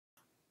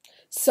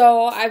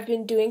So I've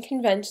been doing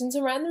conventions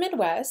around the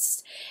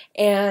Midwest,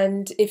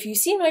 and if you've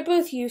seen my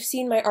booth, you've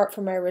seen my art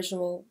from my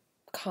original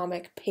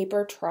comic,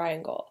 Paper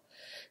Triangle.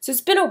 So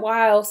it's been a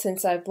while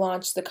since I've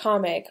launched the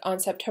comic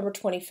on September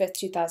 25th,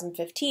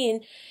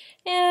 2015,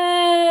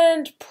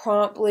 and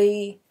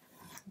promptly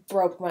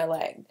broke my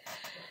leg.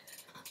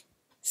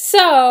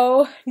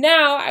 So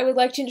now I would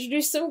like to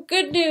introduce some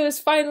good news,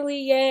 finally,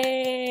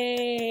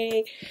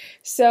 yay!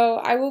 So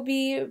I will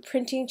be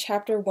printing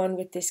chapter 1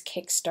 with this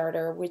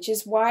Kickstarter, which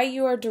is why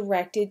you are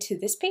directed to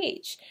this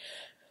page.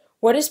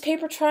 What is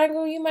Paper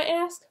Triangle, you might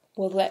ask?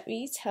 Well, let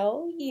me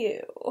tell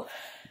you.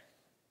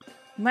 You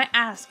might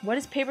ask, what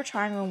is Paper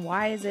Triangle and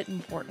why is it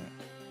important?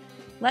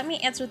 Let me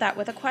answer that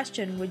with a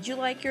question. Would you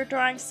like your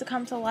drawings to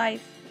come to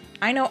life?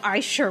 I know I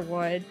sure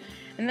would.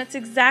 And that's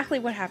exactly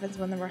what happens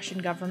when the Russian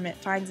government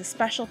finds a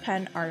special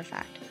pen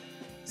artifact.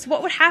 So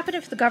what would happen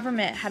if the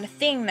government had a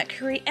thing that could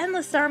create an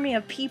endless army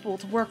of people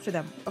to work for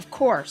them? Of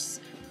course,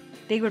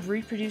 they would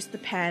reproduce the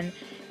pen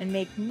and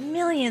make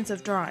millions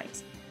of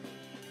drawings.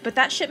 But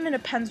that shipment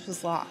of pens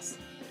was lost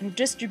and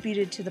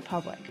distributed to the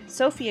public.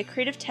 Sophie, a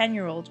creative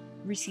 10-year-old,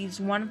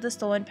 receives one of the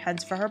stolen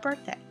pens for her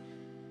birthday.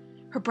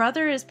 Her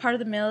brother is part of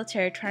the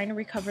military trying to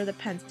recover the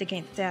pens to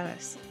gain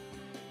status.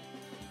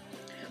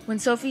 When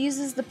Sophie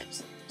uses the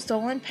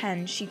stolen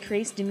pen, she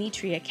creates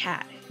Dimitri, a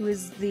cat, who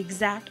is the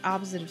exact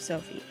opposite of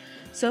Sophie.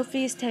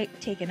 Sophie is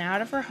taken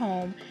out of her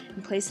home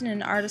and placed in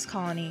an artist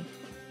colony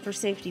for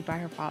safety by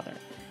her father.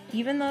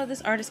 Even though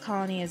this artist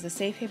colony is a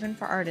safe haven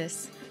for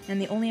artists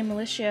and the only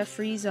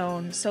militia-free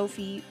zone,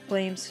 Sophie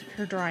blames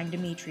her drawing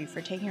Dimitri for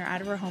taking her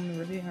out of her home and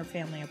ripping her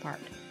family apart.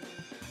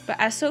 But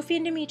as Sophie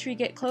and Dimitri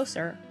get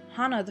closer,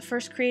 Hannah, the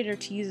first creator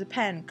to use a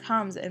pen,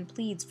 comes and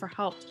pleads for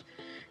help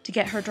to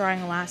get her drawing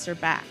Elaster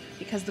back,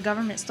 because the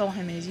government stole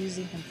him and is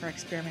using him for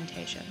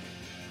experimentation.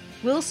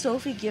 Will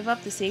Sophie give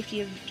up the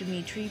safety of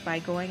Dimitri by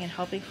going and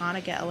helping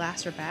Hannah get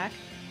Elaster back?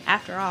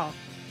 After all,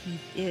 he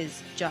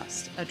is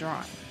just a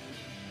drawing.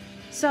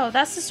 So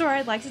that's the story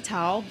I'd like to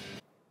tell.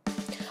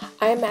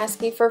 I am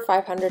asking for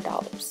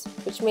 $500,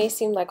 which may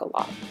seem like a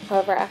lot.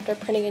 However, after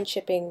printing and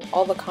shipping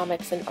all the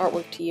comics and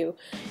artwork to you,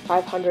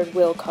 $500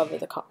 will cover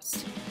the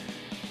cost.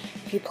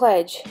 If you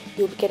pledge,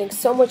 you'll be getting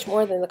so much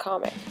more than the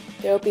comic.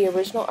 There will be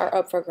original art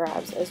up for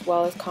grabs, as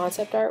well as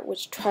concept art,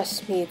 which,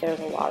 trust me, there's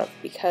a lot of,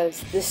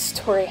 because this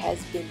story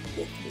has been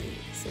with me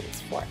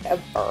since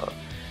forever.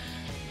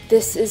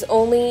 This is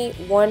only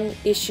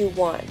issue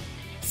 1.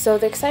 So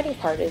the exciting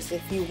part is,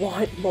 if you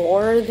want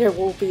more, there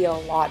will be a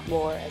lot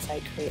more as I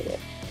create it.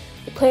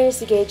 The plan is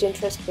to gauge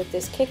interest with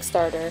this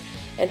Kickstarter,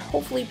 and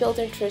hopefully build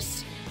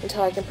interest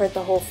until I can print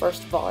the whole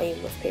first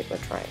volume with Paper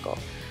Triangle.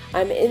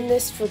 I'm in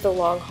this for the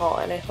long haul,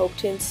 and I hope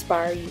to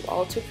inspire you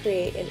all to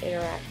create and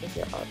interact with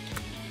your art.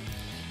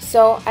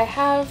 So I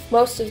have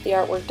most of the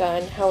artwork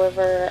done,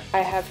 however, I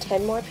have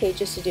 10 more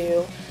pages to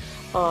do.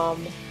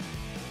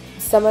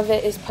 Some of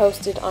it is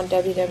posted on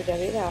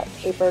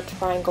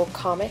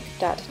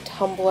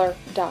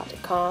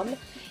www.papertrianglecomic.tumblr.com,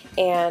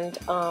 and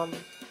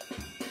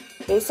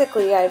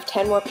basically I have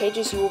 10 more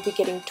pages. You will be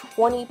getting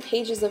 20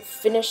 pages of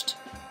finished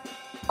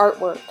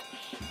artwork,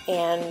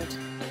 and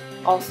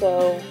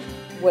also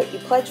what you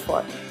pledge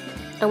for.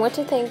 I want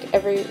to thank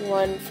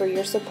everyone for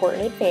your support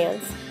in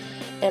advance,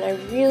 and I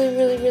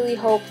really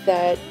hope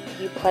that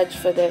you pledge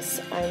for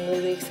this. I'm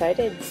really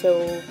excited,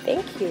 so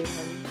thank you.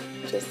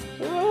 I'm just